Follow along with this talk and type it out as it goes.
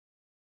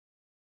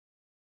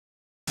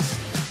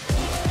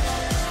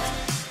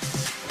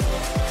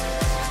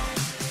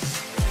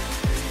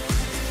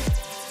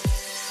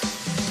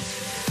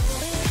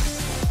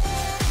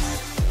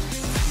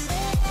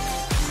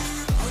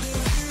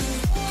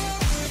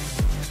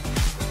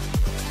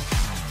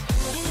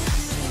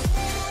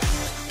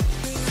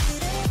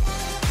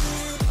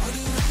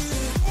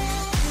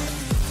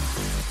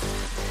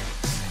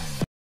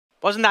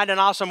Wasn't that an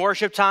awesome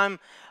worship time?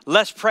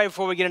 Let's pray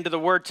before we get into the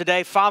word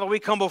today. Father, we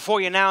come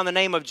before you now in the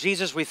name of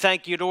Jesus. We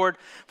thank you, Lord,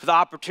 for the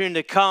opportunity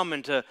to come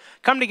and to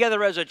come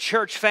together as a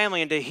church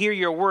family and to hear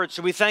your word.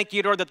 So we thank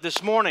you, Lord, that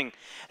this morning,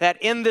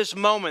 that in this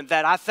moment,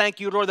 that I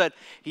thank you, Lord, that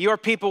your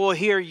people will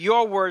hear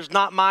your words,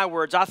 not my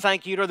words. I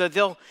thank you, Lord, that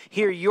they'll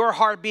hear your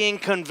heart being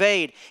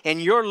conveyed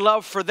and your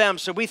love for them.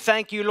 So we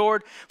thank you,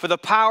 Lord, for the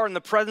power and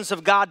the presence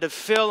of God to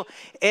fill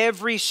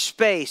every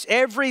space,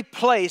 every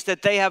place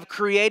that they have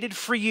created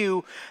for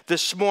you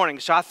this morning.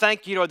 So I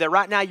thank you, Lord, that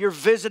right now you're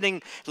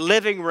visiting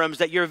living rooms,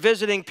 that you're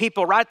visiting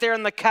people right there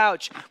on the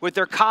couch with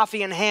their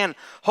coffee in hand.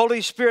 Holy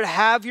Spirit,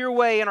 have your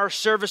way in our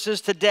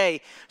services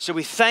today. So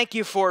we thank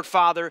you for it,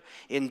 Father,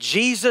 in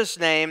Jesus'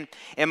 name.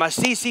 And my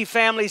CC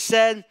family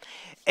said,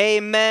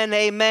 amen,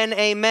 amen,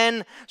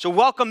 amen. So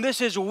welcome.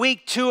 This is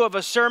week 2 of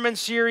a sermon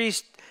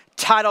series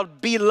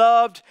titled Be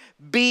Loved,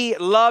 Be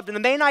Loved. And the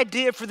main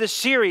idea for this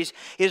series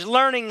is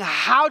learning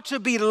how to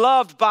be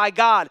loved by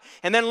God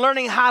and then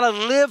learning how to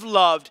live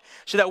loved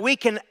so that we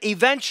can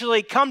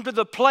eventually come to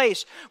the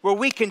place where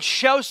we can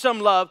show some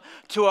love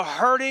to a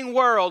hurting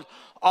world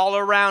all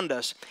around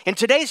us. In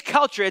today's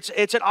culture,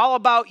 it's all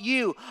about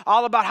you,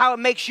 all about how it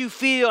makes you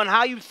feel and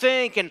how you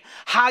think and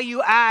how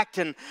you act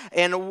and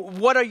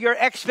what are your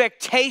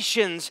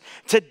expectations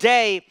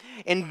today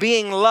in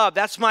being loved.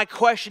 That's my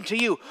question to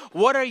you.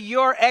 What are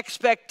your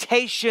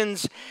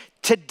expectations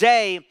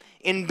today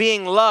in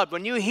being loved?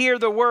 When you hear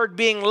the word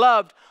being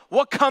loved,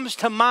 what comes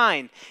to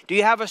mind? Do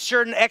you have a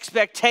certain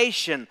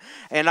expectation?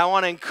 And I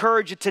want to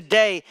encourage you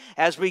today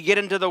as we get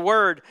into the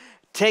word,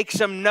 take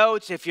some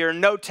notes. If you're a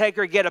note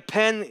taker, get a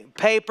pen,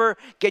 paper,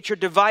 get your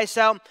device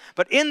out.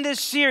 But in this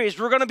series,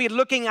 we're going to be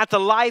looking at the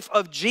life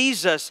of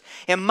Jesus.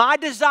 And my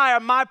desire,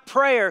 my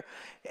prayer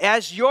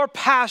as your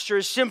pastor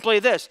is simply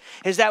this,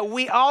 is that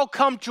we all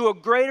come to a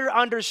greater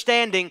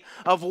understanding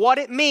of what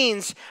it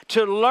means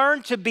to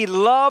learn to be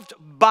loved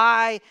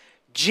by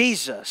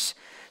Jesus.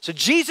 So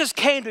Jesus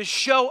came to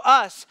show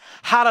us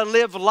how to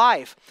live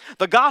life.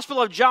 The Gospel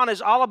of John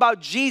is all about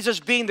Jesus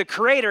being the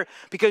creator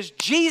because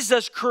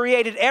Jesus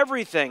created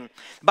everything.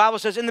 The Bible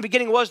says, in the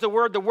beginning was the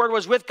Word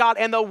was with God,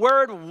 and the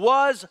Word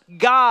was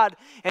God,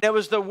 and it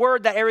was the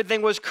Word that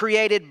everything was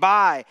created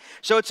by.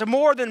 So it's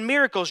more than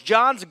miracles.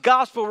 John's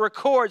Gospel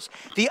records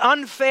the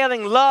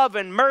unfailing love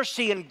and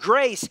mercy and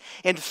grace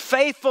and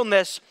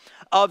faithfulness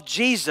of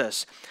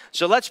Jesus.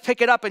 So let's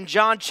pick it up in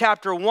John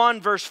chapter 1,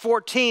 verse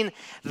 14.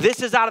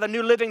 This is out of the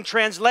New Living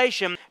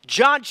Translation.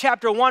 John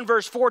chapter 1,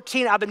 verse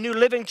 14 out of the New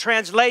Living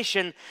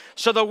Translation.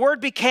 So the Word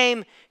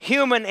became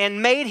human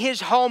and made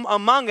his home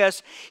among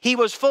us. He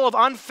was full of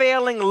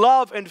unfailing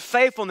love and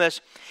faithfulness.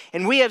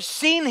 And we have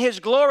seen his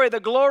glory, the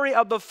glory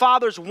of the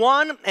Father's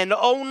one and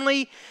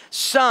only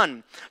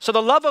Son. So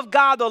the love of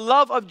God, the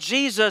love of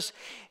Jesus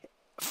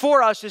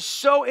for us is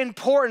so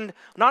important,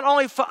 not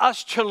only for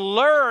us to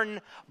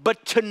learn,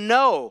 but to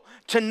know.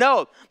 To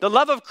know. The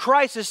love of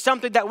Christ is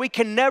something that we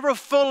can never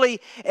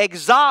fully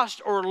exhaust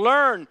or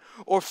learn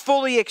or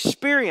fully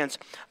experience.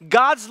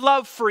 God's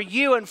love for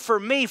you and for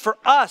me, for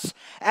us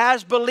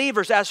as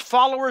believers, as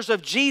followers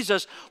of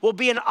Jesus, will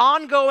be an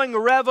ongoing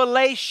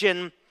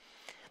revelation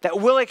that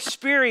we'll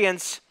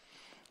experience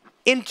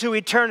into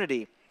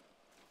eternity.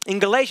 In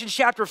Galatians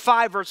chapter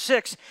 5, verse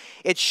 6,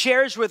 it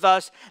shares with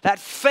us that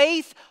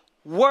faith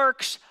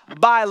works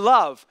by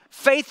love.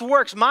 Faith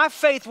works. My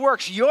faith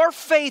works. Your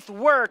faith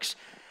works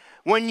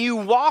when you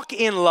walk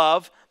in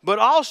love, but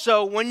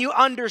also when you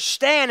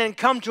understand and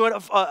come to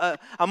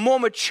a more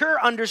mature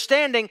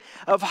understanding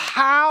of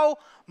how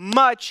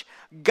much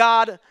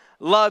God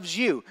loves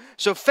you.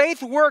 So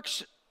faith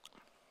works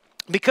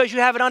because you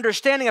have an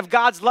understanding of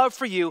God's love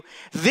for you.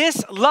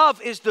 This love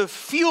is the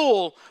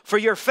fuel for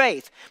your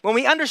faith. When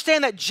we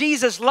understand that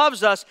Jesus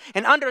loves us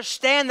and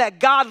understand that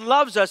God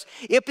loves us,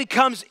 it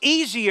becomes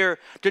easier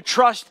to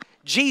trust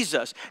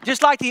Jesus.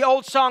 Just like the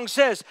old song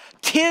says,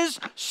 'tis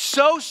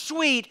so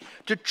sweet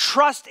to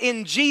trust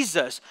in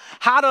Jesus,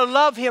 how to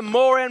love him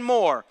more and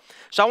more.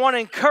 So I want to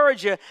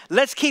encourage you,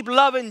 let's keep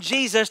loving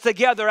Jesus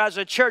together as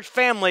a church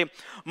family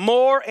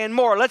more and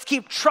more. Let's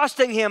keep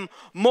trusting him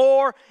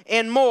more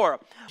and more.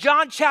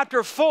 John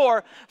chapter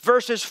 4,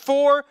 verses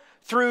 4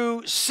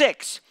 through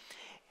 6.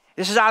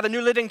 This is out of the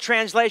New Living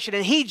Translation.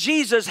 And he,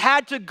 Jesus,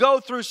 had to go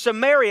through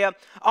Samaria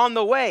on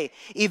the way.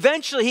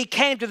 Eventually, he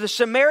came to the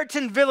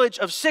Samaritan village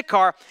of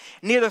Sychar,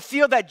 near the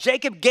field that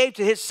Jacob gave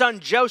to his son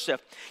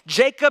Joseph.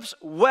 Jacob's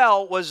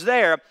well was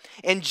there,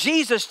 and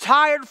Jesus,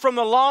 tired from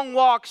the long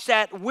walk,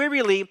 sat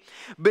wearily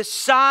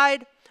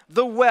beside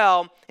the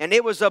well, and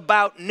it was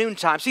about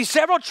noontime. See,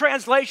 several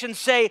translations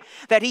say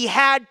that he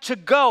had to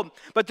go,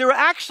 but there were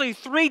actually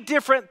 3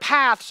 different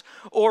paths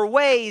or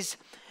ways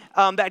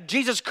that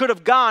Jesus could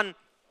have gone.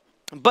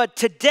 But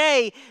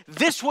today,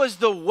 this was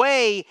the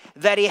way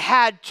that he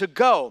had to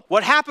go.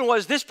 What happened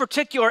was this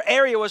particular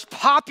area was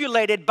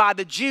populated by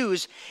the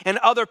Jews and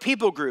other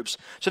people groups.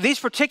 So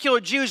these particular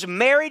Jews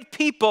married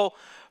people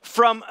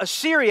from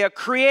Assyria,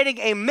 creating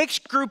a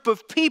mixed group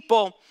of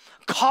people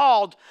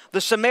called the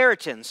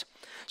Samaritans.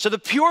 So the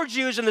pure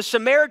Jews and the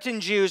Samaritan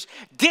Jews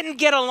didn't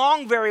get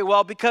along very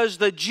well because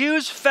the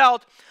Jews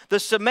felt the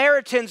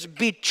Samaritans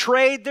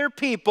betrayed their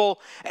people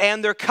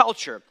and their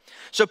culture.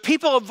 So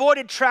people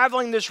avoided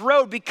traveling this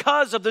road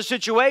because of the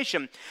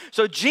situation.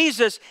 So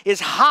Jesus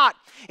is hot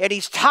and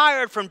he's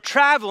tired from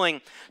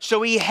traveling,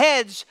 so he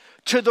heads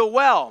to the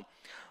well.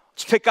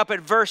 Let's pick up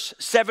at verse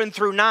 7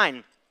 through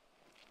 9.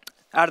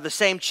 Out of the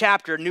same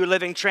chapter, New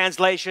Living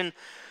Translation.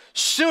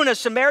 Soon a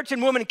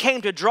Samaritan woman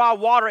came to draw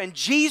water, and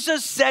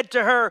Jesus said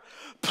to her,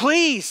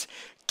 "Please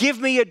give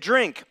me a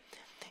drink."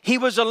 He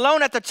was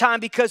alone at the time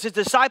because his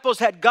disciples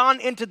had gone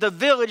into the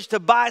village to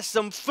buy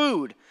some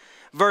food.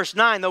 Verse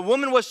 9, the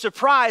woman was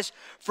surprised,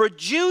 for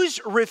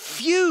Jews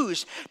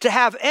refused to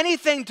have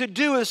anything to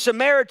do with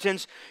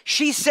Samaritans.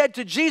 She said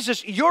to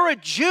Jesus, "You're a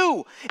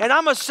Jew, and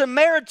I'm a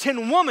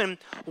Samaritan woman.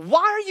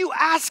 Why are you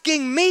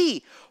asking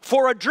me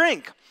for a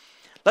drink?"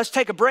 Let's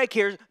take a break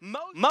here.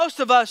 Most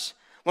of us,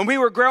 when we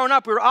were growing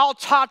up, we were all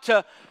taught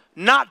to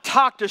not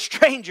talk to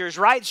strangers,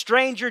 right?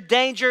 Stranger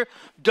danger,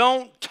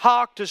 don't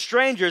talk to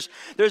strangers.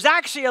 There's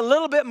actually a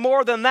little bit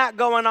more than that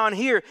going on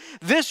here.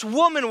 This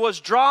woman was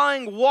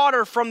drawing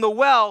water from the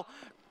well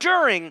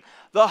during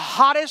the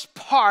hottest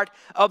part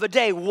of the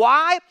day.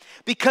 Why?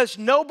 Because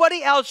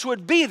nobody else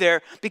would be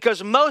there,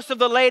 because most of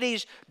the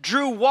ladies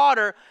drew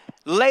water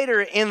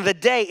later in the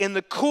day, in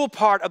the cool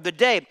part of the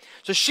day.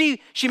 So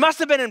she must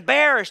have been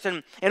embarrassed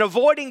and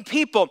avoiding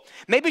people.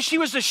 Maybe she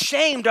was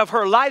ashamed of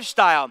her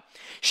lifestyle.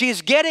 She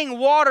is getting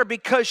water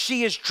because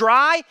she is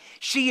dry,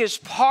 she is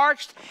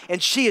parched,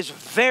 and she is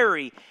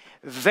very,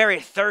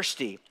 very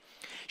thirsty.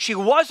 She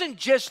wasn't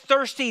just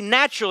thirsty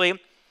naturally.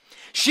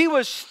 She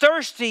was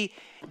thirsty,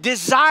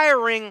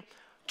 desiring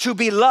to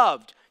be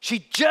loved. She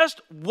just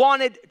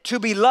wanted to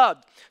be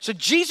loved. So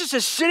Jesus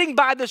is sitting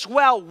by this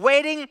well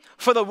waiting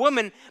for the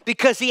woman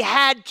because he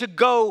had to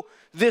go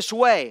this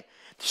way.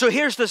 So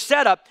here's the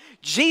setup.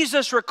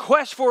 Jesus'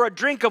 request for a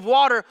drink of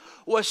water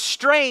was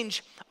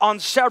strange on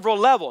several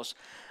levels.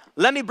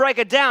 Let me break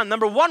it down.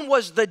 Number one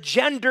was the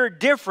gender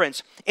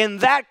difference. In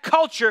that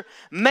culture,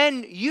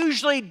 men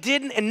usually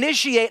didn't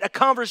initiate a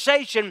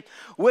conversation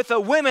with a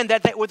woman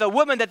that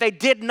they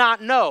did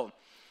not know.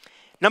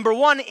 Number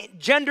one,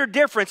 gender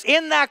difference.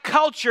 In that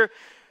culture,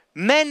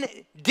 men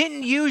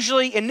didn't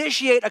usually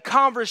initiate a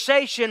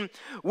conversation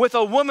with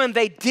a woman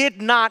they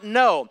did not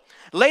know.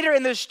 Later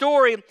in this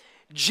story,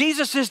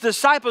 Jesus'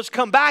 disciples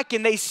come back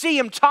and they see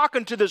him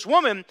talking to this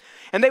woman,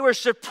 and they were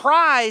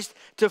surprised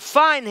to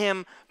find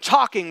him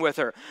talking with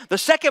her. The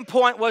second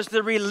point was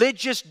the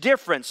religious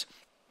difference.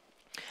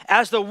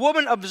 As the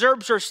woman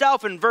observes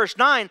herself in verse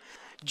 9,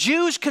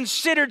 Jews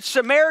considered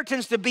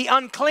Samaritans to be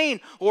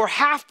unclean, or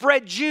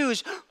half-bred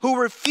Jews who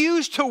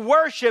refused to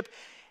worship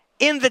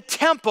in the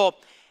temple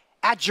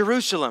at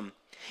Jerusalem.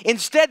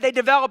 Instead, they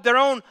developed their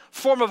own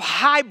form of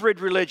hybrid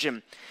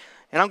religion.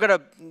 And I'm going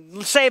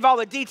to save all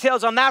the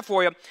details on that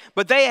for you.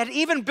 But they had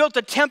even built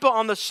a temple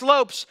on the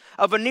slopes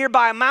of a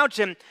nearby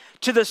mountain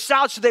to the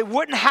south so they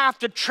wouldn't have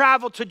to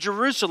travel to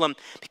Jerusalem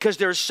because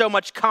there's so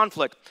much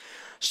conflict.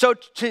 So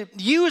to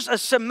use a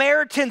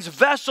Samaritan's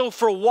vessel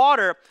for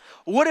water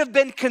would have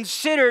been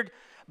considered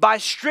by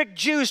strict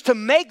Jews to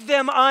make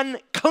them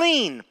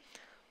unclean.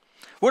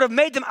 Would have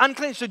made them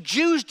unclean. So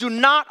Jews do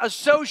not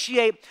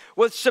associate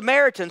with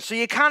Samaritans. So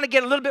you kind of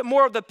get a little bit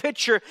more of the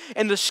picture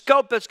and the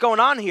scope that's going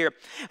on here.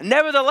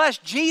 Nevertheless,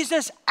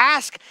 Jesus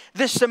asked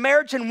this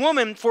Samaritan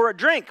woman for a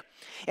drink.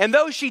 And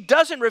though she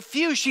doesn't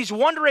refuse, she's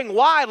wondering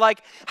why.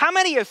 Like, how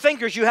many of you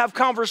thinkers you have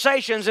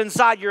conversations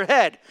inside your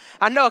head?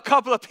 I know a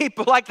couple of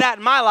people like that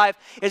in my life,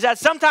 is that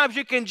sometimes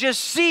you can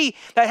just see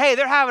that, hey,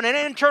 they're having an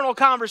internal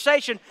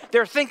conversation.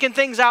 They're thinking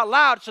things out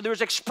loud, so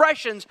there's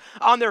expressions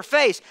on their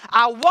face.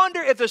 I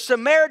wonder if the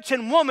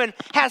Samaritan woman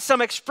has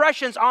some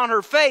expressions on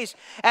her face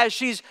as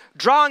she's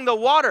drawing the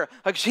water.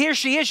 Like, here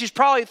she is. She's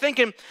probably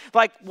thinking,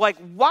 like,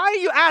 why are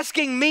you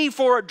asking me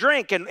for a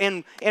drink?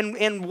 And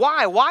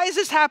why? Why is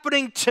this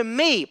happening to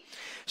me?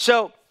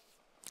 So,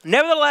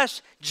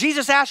 nevertheless,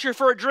 Jesus asks her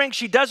for a drink.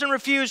 She doesn't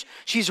refuse.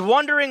 She's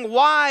wondering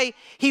why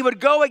he would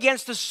go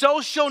against the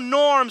social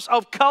norms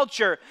of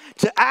culture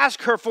to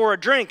ask her for a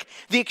drink.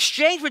 The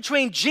exchange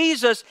between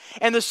Jesus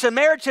and the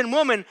Samaritan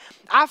woman,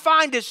 I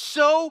find, is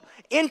so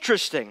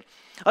interesting.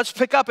 Let's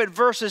pick up at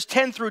verses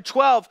 10 through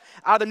 12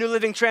 out of the New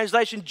Living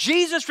Translation.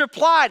 Jesus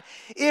replied,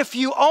 "If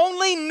you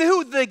only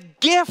knew the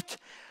gift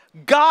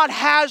God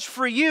has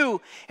for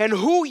you and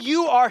who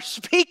you are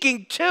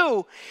speaking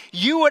to,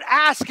 you would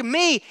ask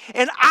me,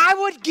 and I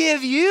would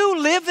give you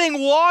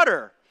living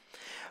water."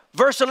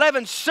 Verse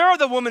 11, "Sir,"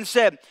 the woman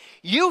said,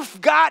 "you've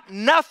got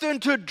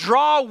nothing to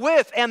draw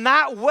with, and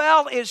that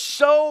well is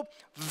so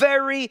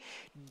very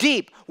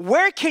deep.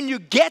 Where can you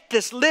get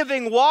this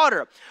living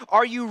water?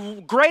 Are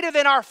you greater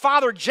than our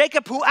father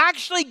Jacob, who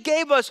actually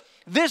gave us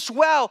this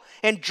well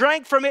and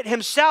drank from it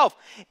himself,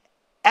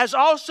 as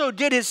also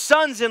did his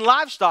sons and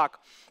livestock?"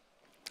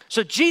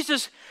 So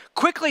Jesus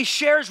quickly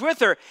shares with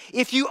her,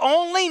 if you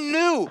only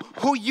knew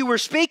who you were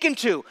speaking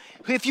to,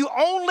 if you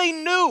only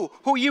knew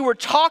who you were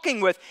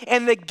talking with,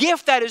 and the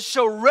gift that is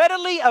so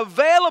readily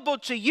available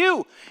to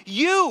you,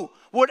 you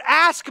would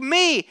ask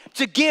me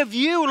to give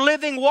you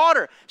living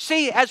water.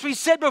 See, as we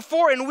said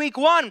before in week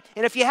 1,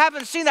 and if you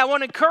haven't seen that, I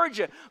want to encourage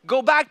you,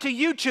 go back to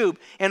YouTube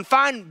and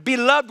find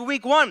Beloved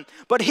week 1.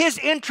 But his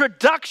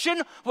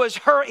introduction was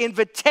her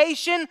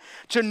invitation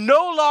to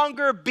no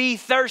longer be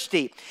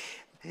thirsty.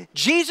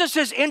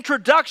 Jesus'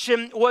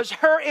 introduction was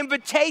her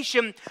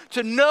invitation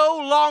to no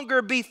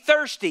longer be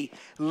thirsty.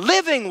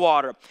 Living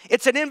water.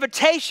 It's an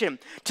invitation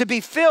to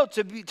be filled,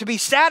 to be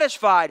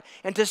satisfied,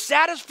 and to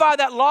satisfy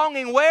that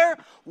longing where?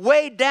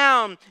 Way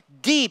down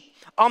deep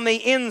on the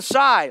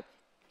inside.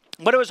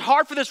 But it was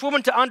hard for this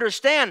woman to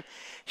understand.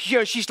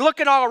 She's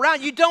looking all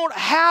around. You don't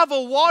have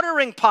a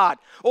watering pot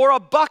or a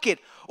bucket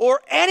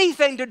or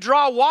anything to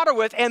draw water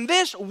with, and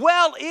this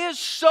well is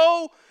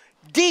so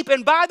deep.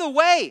 And by the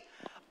way,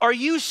 are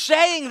you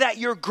saying that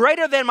you're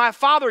greater than my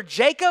father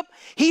Jacob?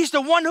 He's the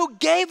one who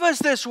gave us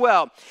this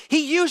well.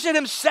 He used it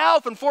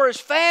himself and for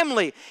his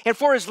family and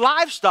for his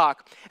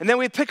livestock. And then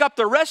we pick up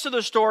the rest of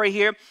the story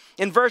here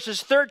in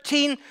verses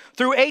 13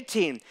 through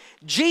 18.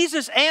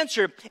 Jesus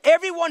answered,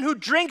 everyone who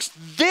drinks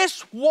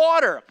this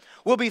water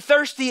will be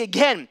thirsty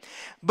again.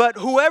 But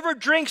whoever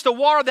drinks the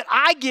water that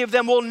I give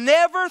them will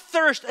never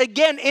thirst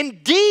again.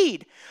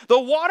 Indeed, the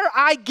water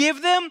I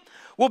give them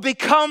will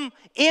become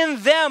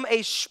in them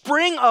a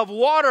spring of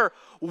water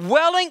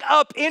welling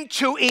up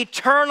into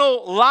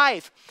eternal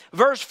life.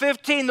 Verse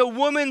 15, the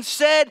woman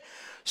said,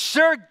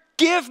 Sir,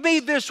 give me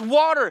this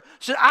water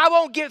so I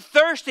won't get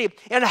thirsty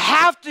and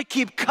have to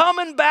keep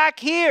coming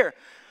back here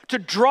to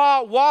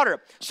draw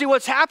water. See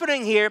what's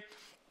happening here?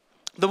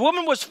 The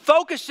woman was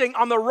focusing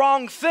on the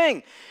wrong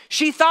thing.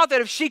 She thought that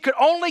if she could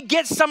only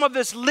get some of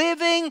this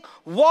living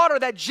water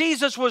that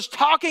Jesus was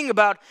talking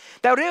about,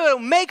 that it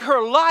would make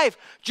her life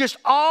just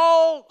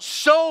all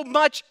so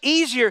much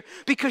easier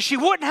because she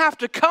wouldn't have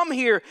to come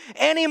here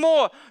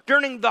anymore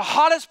during the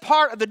hottest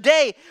part of the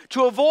day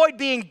to avoid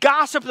being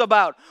gossiped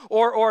about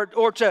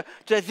or to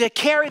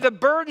carry the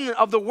burden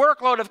of the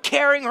workload of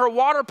carrying her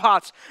water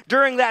pots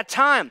during that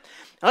time.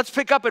 Let's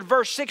pick up at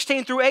verse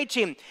 16 through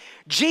 18.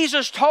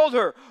 Jesus told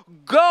her,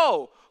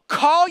 go,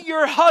 call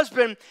your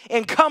husband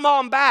and come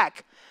on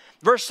back.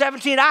 Verse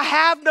 17, I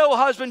have no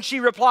husband, she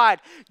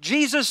replied.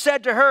 Jesus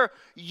said to her,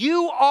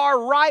 you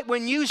are right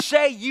when you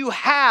say you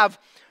have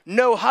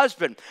no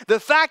husband.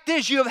 The fact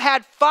is you have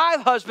had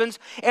 5 husbands,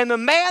 and the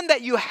man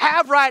that you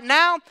have right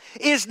now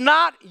is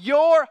not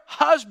your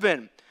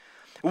husband.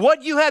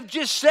 What you have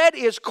just said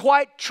is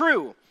quite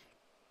true.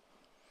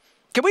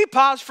 Can we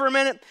pause for a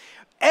minute?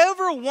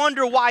 Ever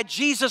wonder why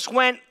Jesus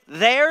went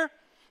there?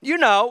 You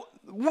know,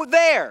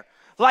 there.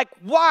 Like,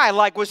 why?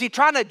 Like, was he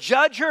trying to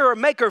judge her or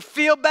make her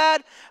feel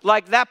bad?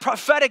 Like that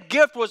prophetic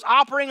gift was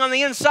operating on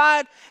the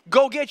inside?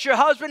 Go get your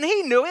husband.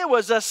 He knew it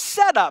was a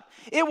setup.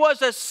 It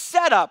was a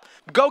setup.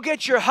 Go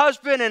get your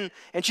husband.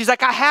 And she's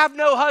like, I have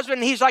no husband.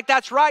 And he's like,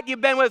 that's right.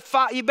 You've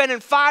been in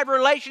 5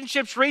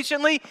 relationships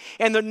recently.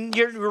 And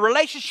your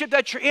relationship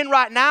that you're in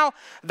right now,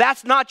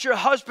 that's not your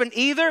husband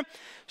either.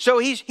 So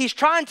he's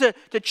trying to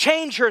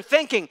change her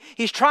thinking.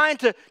 He's trying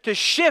to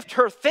shift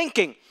her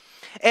thinking.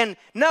 And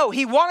no,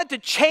 he wanted to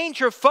change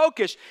her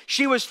focus.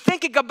 She was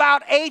thinking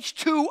about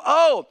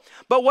H2O.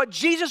 But what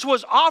Jesus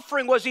was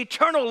offering was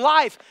eternal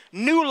life,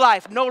 new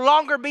life, no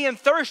longer being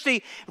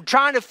thirsty,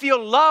 trying to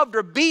feel loved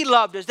or be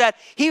loved. Is that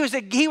he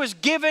was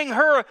giving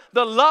her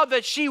the love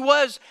that she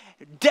was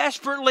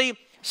desperately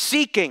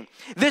seeking.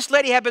 This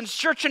lady had been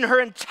searching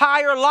her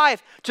entire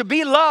life to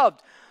be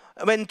loved.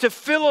 And to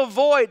fill a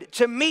void,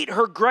 to meet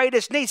her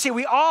greatest need. See,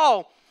 we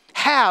all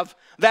have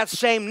that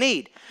same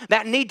need.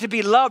 That need to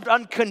be loved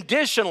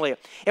unconditionally.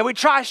 And we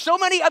try so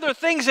many other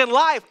things in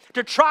life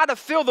to try to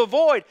fill the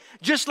void,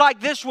 just like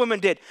this woman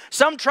did.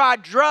 Some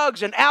tried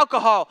drugs and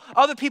alcohol.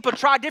 Other people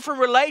tried different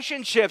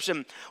relationships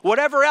and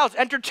whatever else,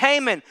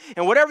 entertainment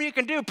and whatever you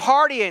can do,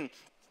 partying,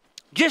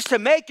 just to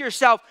make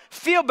yourself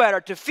feel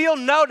better, to feel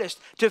noticed,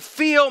 to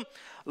feel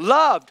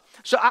loved.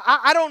 So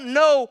I don't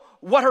know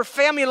what her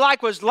family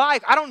life was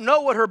like. I don't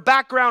know what her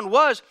background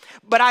was,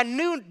 but I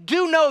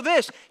do know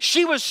this.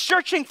 She was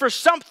searching for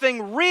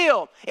something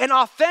real and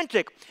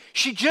authentic.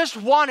 She just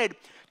wanted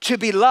to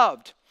be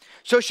loved.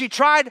 So she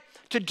tried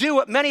to do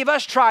what many of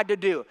us tried to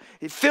do,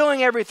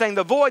 filling everything,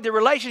 the void, the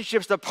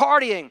relationships, the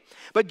partying.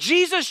 But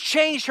Jesus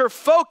changed her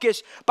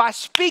focus by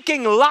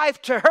speaking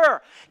life to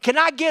her. Can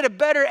I get a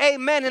better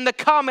amen in the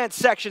comment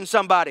section,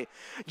 somebody?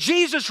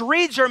 Jesus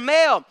reads her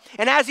mail,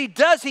 and as he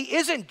does, he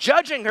isn't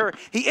judging her.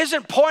 He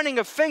isn't pointing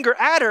a finger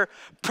at her,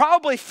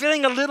 probably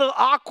feeling a little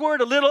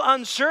awkward, a little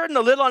uncertain,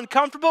 a little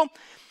uncomfortable.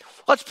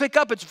 Let's pick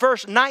up, it's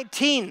verse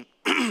 19.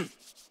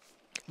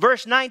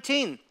 Verse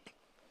 19.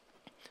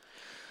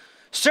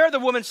 Sir, the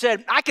woman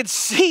said, I can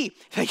see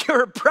that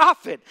you're a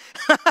prophet.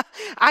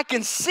 I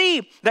can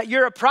see that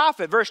you're a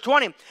prophet. Verse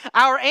 20,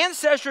 our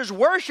ancestors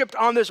worshiped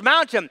on this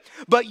mountain,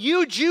 but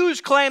you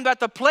Jews claim that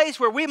the place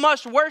where we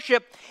must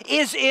worship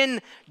is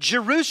in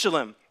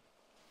Jerusalem.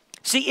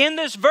 See, in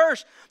this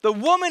verse, the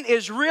woman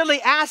is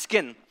really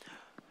asking,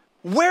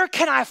 where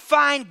can I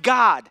find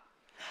God?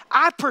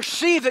 I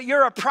perceive that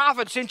you're a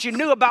prophet since you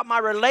knew about my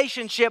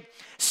relationship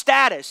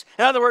status.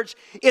 In other words,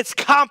 it's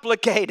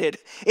complicated.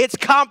 It's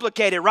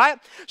complicated, right?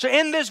 So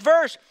in this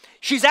verse,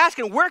 she's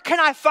asking, where can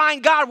I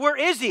find God? Where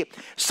is he?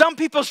 Some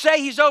people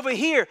say he's over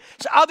here.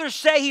 Others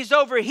say he's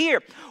over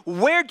here.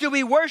 Where do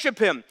we worship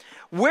him?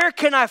 Where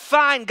can I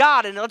find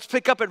God? And let's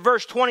pick up at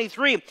verse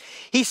 23.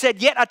 He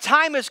said, yet a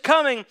time is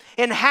coming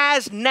and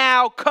has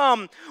now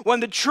come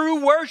when the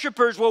true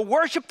worshipers will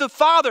worship the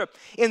Father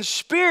in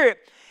spirit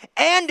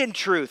and in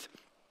truth.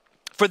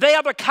 For they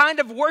are the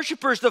kind of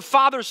worshipers the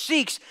Father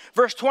seeks.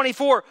 Verse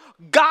 24,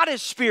 God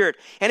is spirit,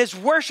 and his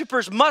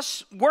worshipers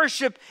must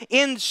worship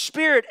in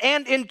spirit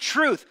and in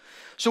truth.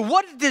 So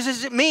what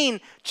does it mean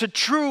to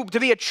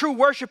be a true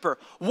worshiper?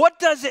 What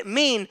does it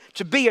mean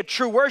to be a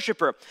true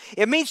worshiper?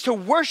 It means to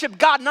worship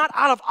God not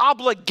out of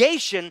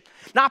obligation,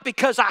 not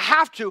because I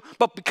have to,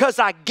 but because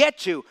I get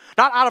to.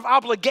 Not out of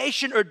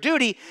obligation or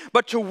duty,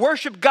 but to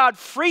worship God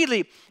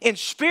freely in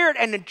spirit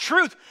and in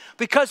truth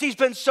because he's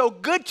been so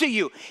good to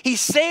you. He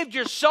saved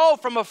your soul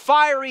from a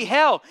fiery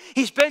hell.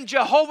 He's been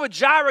Jehovah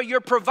Jireh,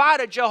 your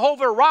provider,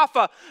 Jehovah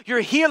Rapha,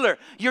 your healer,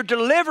 your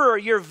deliverer,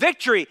 your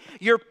victory,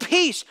 your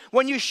peace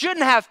when you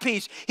shouldn't have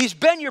peace. He's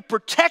been your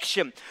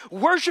protection.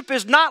 Worship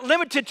is not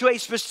limited to a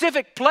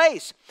specific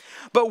place,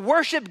 but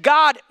worship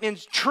God in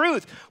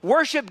truth.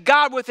 Worship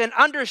God with an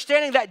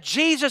understanding that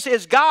Jesus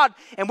is God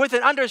and with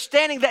an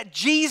understanding that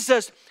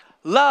Jesus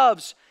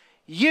loves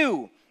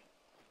you.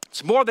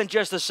 It's more than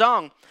just a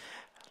song.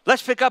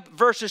 Let's pick up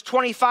verses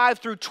 25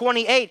 through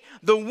 28.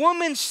 The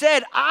woman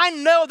said, I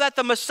know that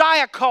the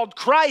Messiah called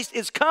Christ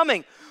is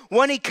coming.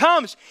 When he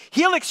comes,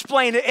 he'll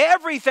explain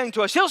everything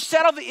to us. He'll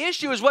settle the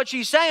issue is what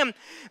she's saying.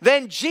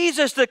 Then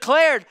Jesus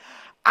declared,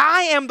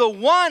 I am the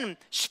one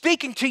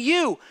speaking to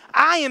you.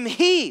 I am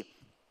he.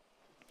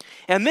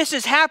 And this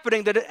is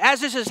happening,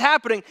 as this is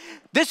happening,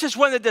 this is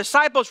when the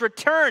disciples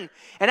return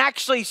and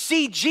actually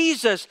see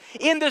Jesus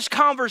in this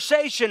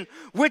conversation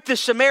with the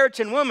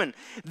Samaritan woman.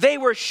 They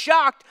were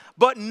shocked,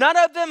 but none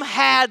of them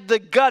had the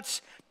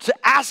guts to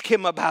ask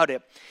him about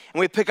it. And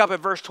we pick up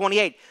at verse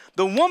 28.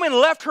 The woman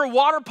left her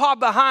water pot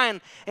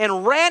behind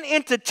and ran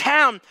into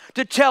town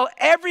to tell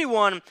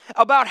everyone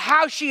about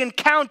how she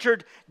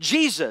encountered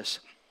Jesus.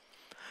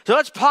 So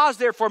let's pause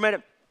there for a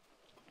minute.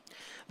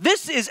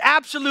 This is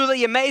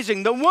absolutely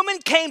amazing. The woman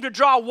came to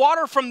draw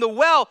water from the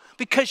well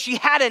because she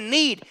had a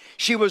need.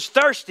 She was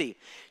thirsty.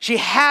 She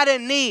had a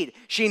need.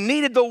 She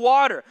needed the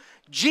water.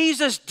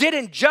 Jesus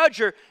didn't judge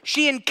her.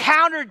 She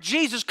encountered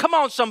Jesus. Come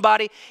on,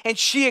 somebody. And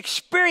she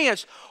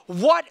experienced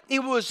what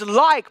it was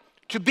like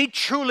to be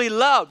truly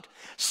loved.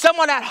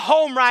 Someone at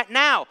home right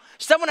now,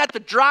 someone at the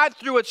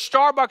drive-thru at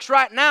Starbucks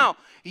right now,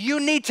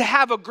 you need to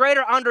have a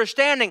greater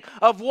understanding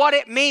of what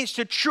it means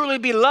to truly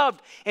be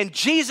loved. And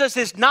Jesus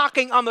is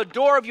knocking on the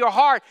door of your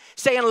heart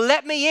saying,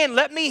 let me in.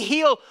 Let me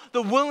heal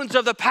the wounds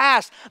of the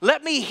past.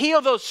 Let me heal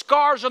those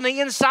scars on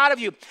the inside of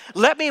you.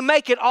 Let me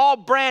make it all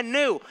brand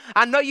new.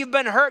 I know you've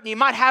been hurt and you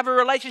might have a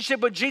relationship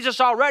with Jesus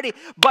already,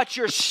 but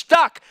you're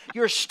stuck.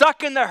 You're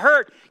stuck in the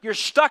hurt. You're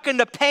stuck in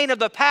the pain of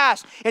the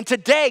past. And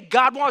today,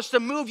 God wants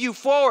to move you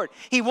forward.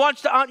 He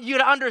wants you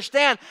to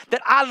understand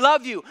that I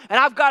love you and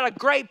I've got a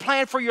great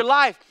plan for your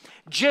life.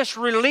 Just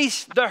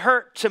release the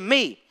hurt to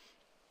me.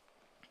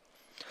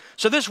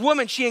 So this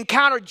woman, she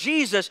encountered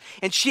Jesus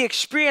and she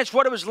experienced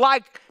what it was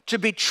like to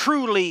be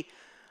truly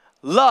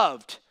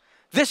loved.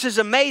 This is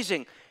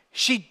amazing.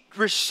 She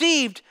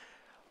received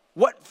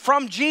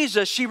from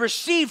Jesus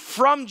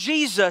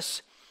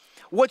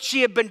what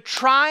she had been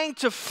trying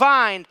to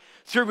find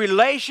through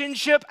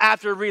relationship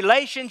after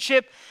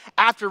relationship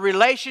after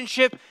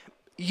relationship,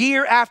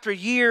 year after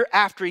year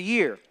after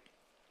year.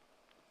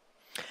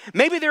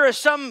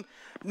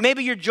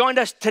 Maybe you're joined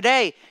us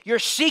today. You're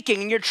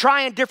seeking and you're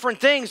trying different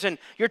things and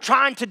you're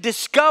trying to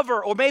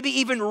discover or maybe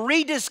even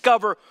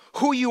rediscover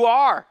who you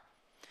are.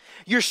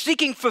 You're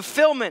seeking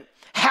fulfillment,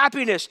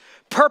 happiness,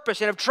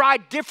 purpose, and have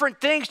tried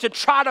different things to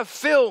try to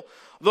fill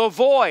the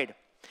void.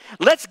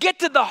 Let's get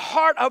to the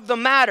heart of the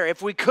matter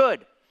if we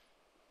could.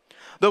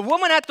 The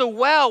woman at the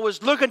well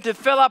was looking to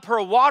fill up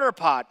her water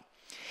pot.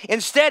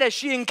 Instead, as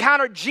she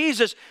encountered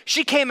Jesus,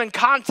 she came in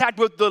contact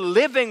with the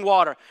living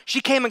water.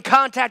 She came in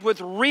contact with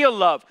real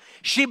love.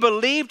 She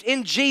believed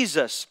in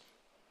Jesus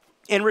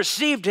and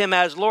received him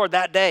as Lord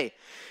that day.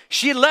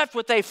 She left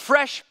with a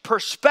fresh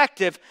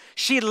perspective.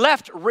 She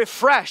left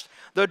refreshed.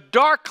 The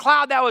dark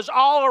cloud that was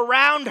all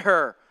around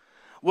her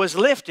was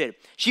lifted.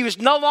 She was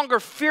no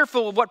longer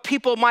fearful of what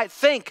people might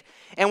think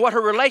and what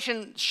her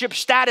relationship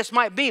status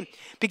might be.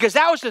 Because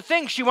that was the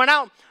thing. She went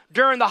out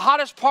during the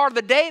hottest part of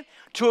the day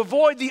to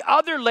avoid the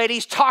other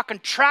ladies talking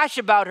trash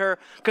about her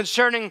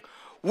concerning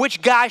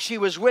which guy she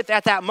was with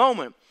at that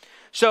moment.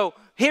 So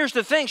here's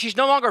the thing. She's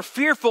no longer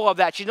fearful of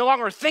that. She's no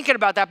longer thinking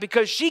about that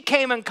because she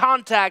came in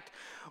contact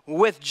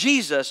with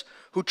Jesus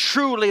who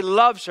truly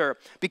loves her.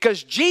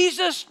 Because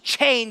Jesus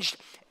changed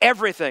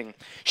everything.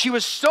 She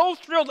was so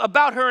thrilled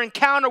about her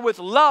encounter with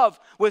love,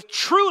 with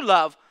true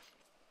love,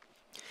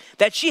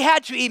 that she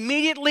had to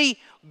immediately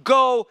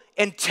go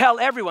and tell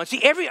everyone.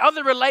 See, every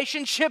other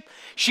relationship,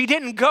 she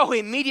didn't go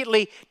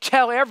immediately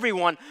tell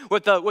everyone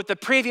with the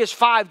previous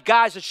 5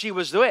 guys that she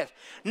was with.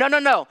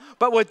 No.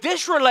 But with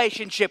this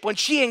relationship, when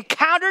she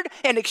encountered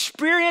and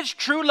experienced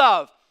true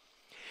love,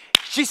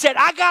 she said,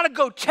 I got to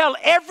go tell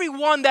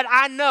everyone that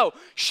I know.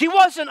 She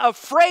wasn't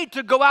afraid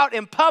to go out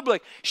in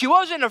public. She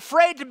wasn't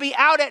afraid to be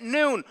out at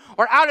noon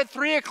or out at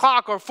 3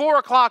 o'clock or 4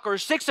 o'clock or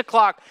 6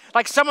 o'clock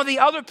like some of the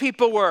other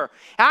people were.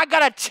 And I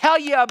got to tell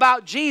you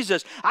about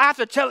Jesus. I have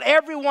to tell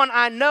everyone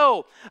I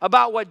know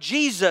about what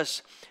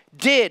Jesus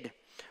did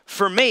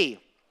for me.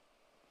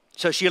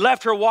 So she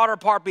left her water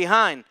pot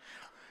behind.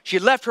 She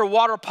left her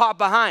water pot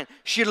behind.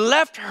 She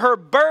left her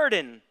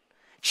burden.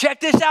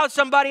 Check this out.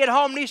 Somebody at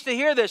home needs to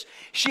hear this.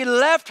 She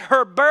left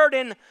her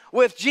burden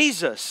with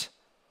Jesus.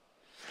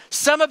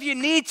 Some of you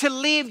need to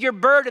leave your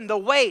burden, the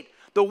weight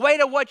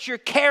of what you're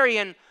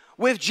carrying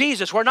with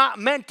Jesus. We're not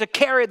meant to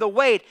carry the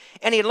weight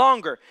any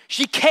longer.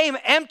 She came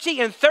empty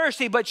and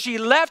thirsty, but she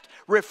left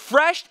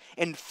refreshed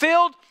and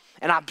filled,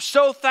 and I'm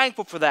so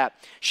thankful for that.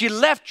 She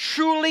left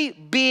truly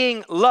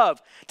being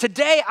loved.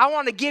 Today, I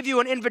want to give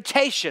you an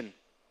invitation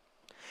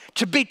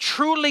to be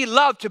truly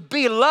loved, to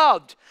be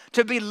loved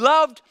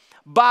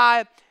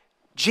by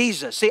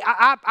Jesus. See,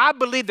 I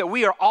believe that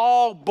we are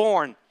all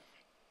born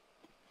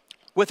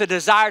with a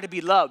desire to be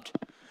loved,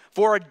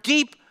 for a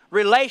deep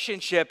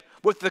relationship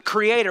with the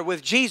Creator,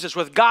 with Jesus,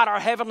 with God,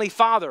 our Heavenly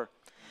Father.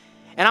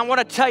 And I want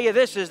to tell you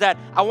this, is that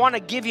I want to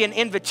give you an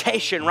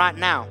invitation right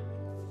now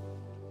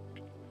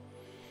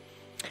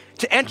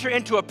to enter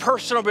into a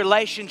personal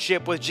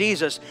relationship with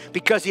Jesus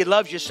because He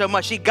loves you so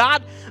much. See,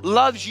 God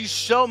loves you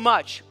so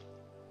much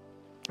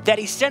that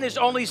He sent His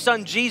only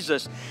Son,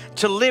 Jesus,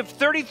 to live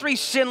 33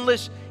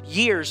 sinless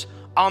years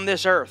on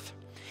this earth.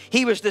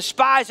 He was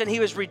despised and He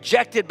was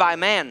rejected by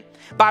man,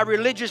 by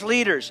religious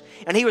leaders,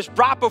 and He was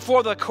brought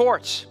before the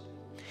courts.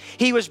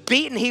 He was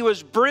beaten, He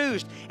was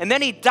bruised, and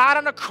then He died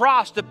on a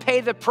cross to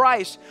pay the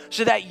price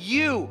so that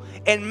you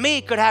and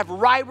me could have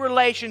right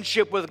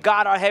relationship with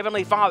God, our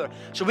Heavenly Father.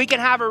 So we can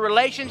have a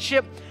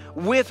relationship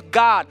with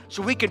God,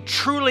 so we can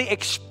truly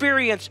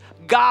experience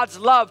God's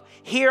love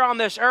here on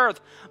this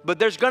earth. But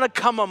there's going to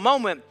come a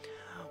moment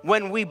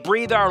when we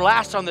breathe our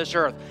last on this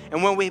earth.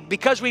 And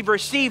because we've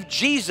received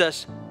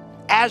Jesus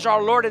as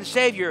our Lord and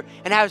Savior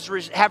and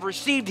have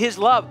received His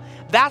love,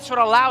 that's what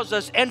allows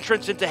us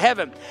entrance into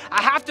heaven.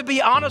 I have to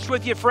be honest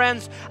with you,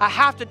 friends. I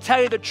have to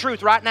tell you the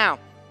truth right now.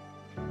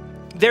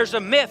 There's a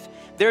myth,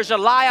 there's a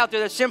lie out there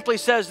that simply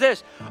says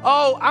this: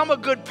 oh, I'm a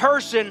good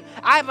person.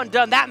 I haven't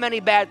done that many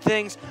bad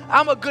things.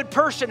 I'm a good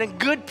person and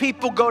good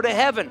people go to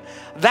heaven.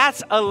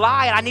 That's a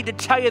lie. I need to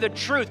tell you the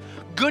truth.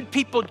 Good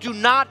people do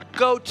not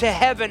go to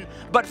heaven,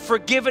 but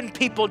forgiven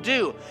people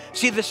do.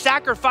 See, the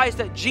sacrifice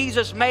that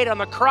Jesus made on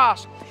the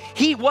cross,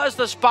 He was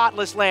the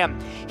spotless lamb.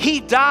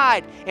 He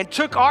died and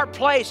took our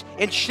place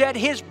and shed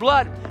His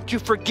blood to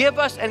forgive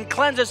us and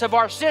cleanse us of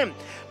our sin,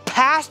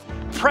 past,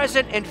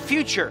 present, and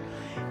future.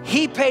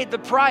 He paid the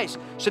price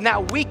so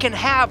now we can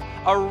have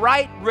a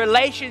right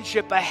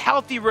relationship, a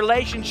healthy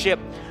relationship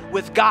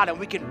with God, and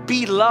we can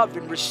be loved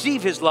and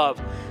receive His love.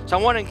 So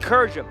I want to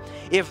encourage you,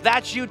 if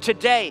that's you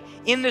today,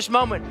 in this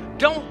moment,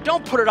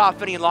 don't put it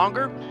off any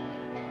longer.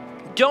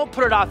 Don't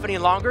put it off any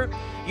longer.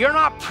 You're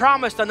not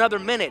promised another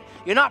minute.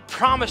 You're not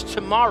promised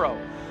tomorrow.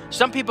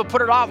 Some people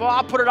put it off. Oh,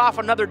 I'll put it off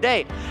another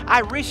day.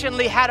 I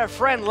recently had a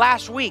friend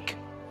last week,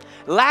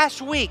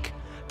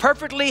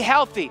 perfectly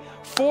healthy,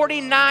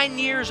 49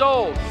 years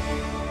old,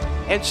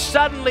 and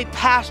suddenly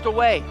passed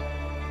away.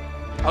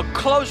 A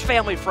close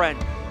family friend,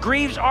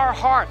 grieves our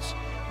hearts.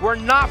 We're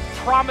not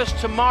promised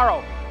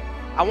tomorrow.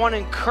 I want to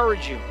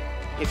encourage you,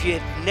 if you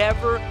have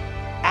never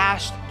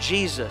asked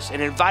Jesus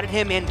and invited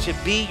Him in to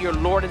be your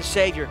Lord and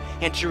Savior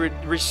and to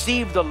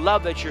receive the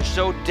love that you're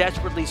so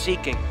desperately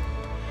seeking,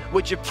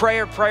 would you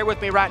pray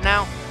with me right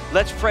now?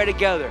 Let's pray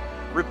together.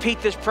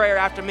 Repeat this prayer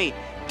after me.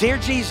 Dear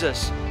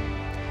Jesus,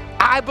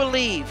 I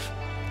believe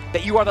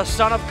that You are the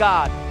Son of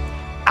God.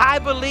 I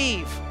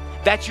believe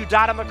that You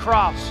died on the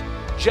cross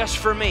just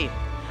for me.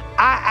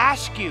 I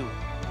ask You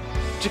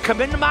to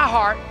come into my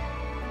heart,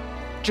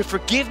 to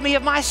forgive me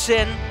of my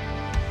sin,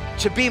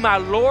 to be my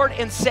Lord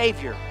and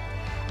Savior.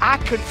 I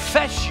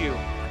confess You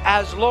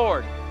as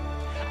Lord.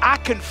 I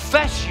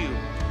confess You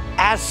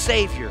as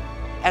Savior,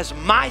 as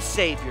my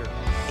Savior.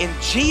 In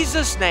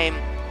Jesus' name,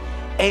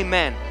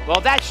 amen.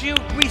 Well, that's you.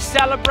 We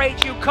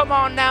celebrate you. Come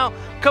on now.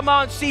 Come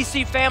on,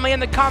 CC family, in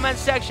the comment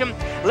section.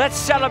 Let's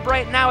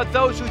celebrate now with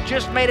those who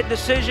just made a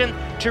decision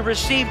to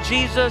receive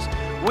Jesus.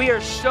 We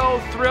are so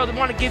thrilled. I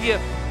want to give you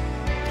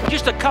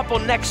just a couple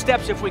next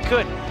steps if we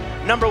could.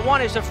 Number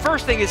one is, the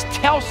first thing is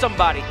tell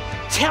somebody.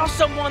 Tell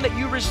someone that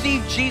you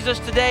received Jesus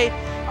today.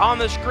 On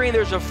the screen,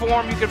 there's a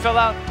form you can fill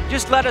out.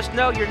 Just let us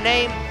know your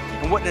name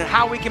and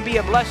how we can be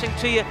a blessing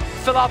to you.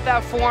 Fill out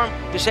that form.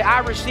 Just say, I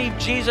received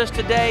Jesus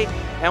today,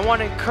 and I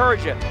want to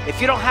encourage you. If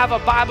you don't have a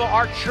Bible,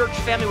 our church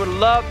family would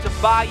love to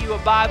buy you a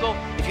Bible.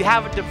 If you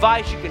have a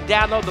device, you can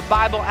download the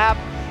Bible app,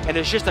 and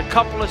there's just a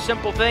couple of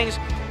simple things.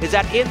 is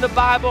that in the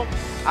Bible,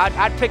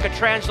 I'd pick a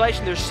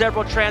translation. There's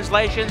several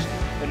translations.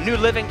 The New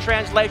Living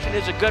Translation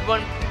is a good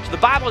one. So the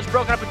Bible is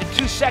broken up into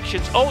two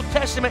sections, Old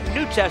Testament and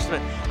New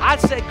Testament. I'd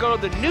say go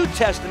to the New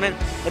Testament,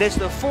 and it's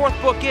the fourth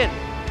book in.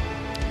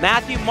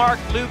 Matthew, Mark,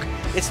 Luke,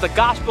 it's the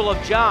Gospel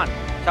of John.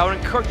 So I would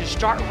encourage you to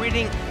start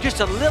reading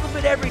just a little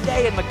bit every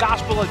day in the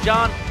Gospel of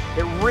John.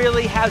 It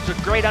really has a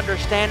great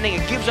understanding.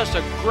 It gives us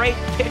a great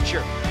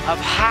picture of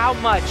how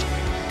much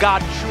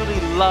God truly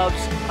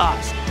loves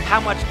us,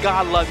 how much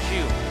God loves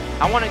you.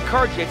 I want to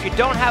encourage you, if you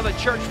don't have a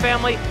church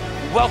family,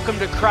 welcome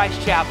to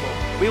Christ Chapel.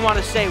 We want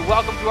to say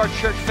welcome to our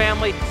church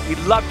family. We'd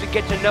love to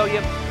get to know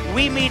you.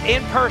 We meet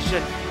in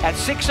person at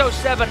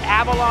 607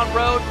 Avalon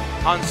Road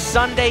on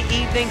Sunday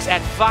evenings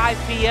at 5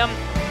 p.m.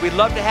 We'd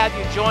love to have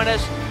you join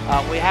us.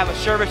 We have a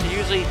service that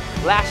usually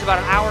lasts about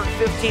an hour and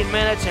 15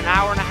 minutes, an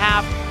hour and a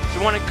half. So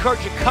we want to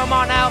encourage you, come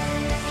on out,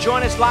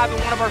 join us live in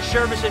one of our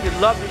services. We'd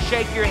love to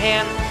shake your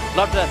hand,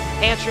 love to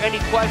answer any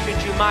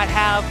questions you might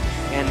have,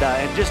 and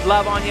just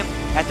love on you.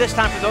 At this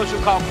time, for those who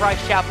call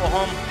Christ Chapel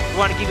home, we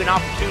want to give you an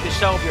opportunity to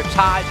sow your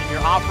tithes and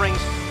your offerings.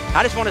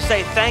 I just want to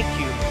say thank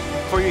you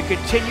for your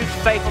continued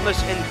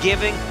faithfulness in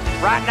giving.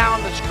 Right now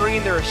on the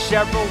screen, there are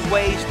several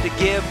ways to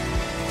give.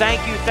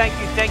 Thank you, thank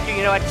you, thank you.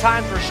 You know, at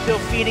times we're still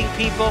feeding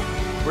people.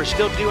 We're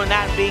still doing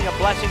that and being a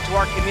blessing to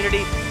our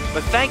community.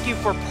 But thank you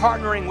for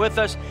partnering with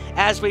us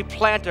as we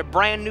plant a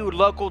brand new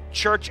local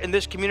church in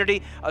this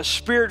community, a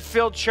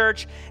spirit-filled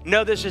church.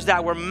 Know this is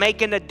that we're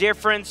making a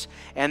difference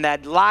and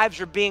that lives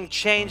are being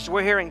changed.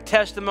 We're hearing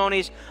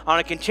testimonies on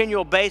a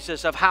continual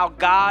basis of how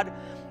God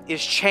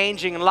is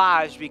changing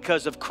lives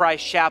because of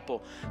Christ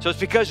Chapel. So it's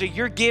because of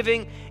your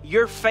giving,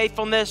 your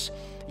faithfulness,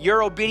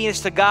 your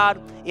obedience to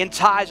God in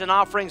tithes and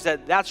offerings,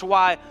 that's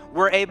why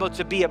we're able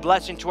to be a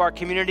blessing to our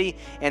community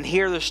and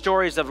hear the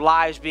stories of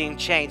lives being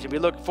changed. And we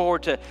look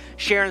forward to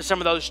sharing some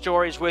of those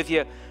stories with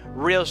you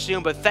real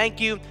soon. But thank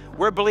you.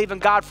 We're believing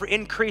God for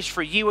increase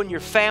for you and your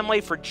family,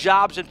 for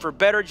jobs and for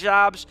better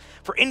jobs,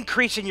 for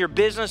increase in your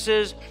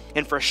businesses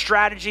and for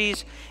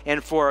strategies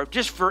and for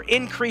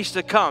increase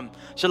to come.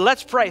 So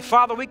let's pray.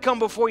 Father, we come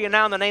before you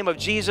now in the name of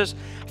Jesus.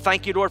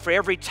 Thank you, Lord, for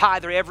every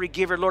tither, every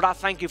giver. Lord, I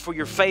thank you for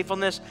your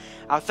faithfulness.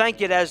 I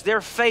thank you that as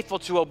they're faithful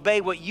to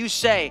obey what you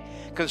say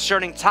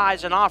concerning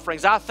tithes and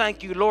offerings. I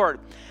thank you, Lord,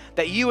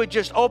 that you would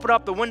just open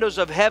up the windows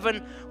of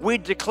heaven. We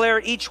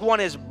declare each one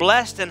is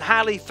blessed and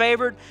highly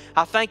favored.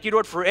 I thank you,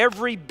 Lord, for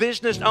every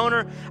business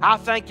owner. I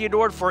thank you,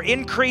 Lord, for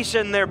increase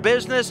in their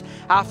business.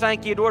 I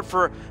thank you, Lord,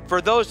 for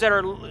those that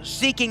are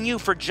seeking you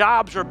for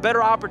jobs or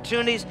better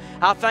opportunities.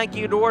 I thank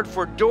you, Lord,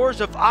 for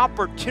doors of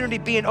opportunity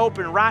being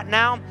open right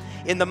now.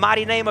 In the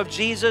mighty name of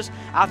Jesus,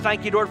 I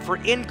thank you, Lord, for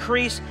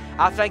increase.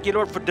 I thank you,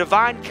 Lord, for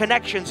divine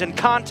connections and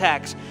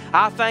contacts.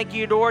 I thank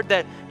you, Lord,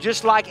 that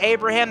just like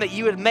Abraham, that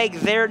you would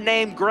make their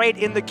name great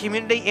in the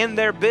community, in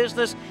their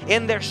business,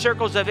 in their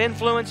circles of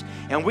influence.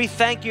 And we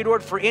thank you,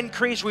 Lord, for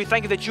increase. We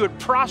thank you that you would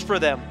prosper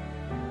them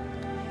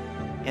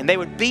and they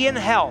would be in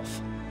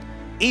health,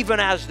 even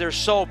as their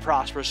soul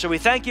prospers. So we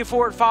thank you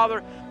for it,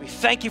 Father. We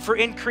thank you for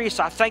increase.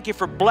 I thank you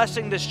for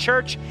blessing this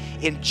church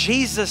in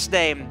Jesus'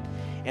 name.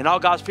 And all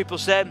God's people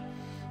said,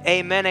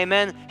 amen,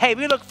 amen. Hey,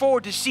 we look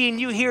forward to seeing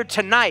you here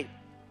tonight,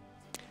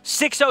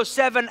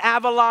 607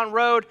 Avalon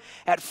Road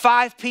at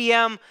 5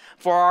 p.m.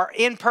 for our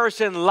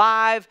in-person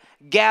live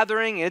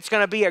gathering. It's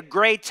going to be a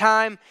great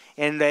time,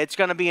 and it's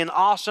going to be an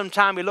awesome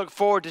time. We look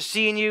forward to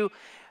seeing you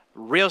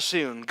real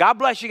soon. God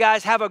bless you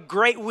guys. Have a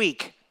great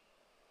week.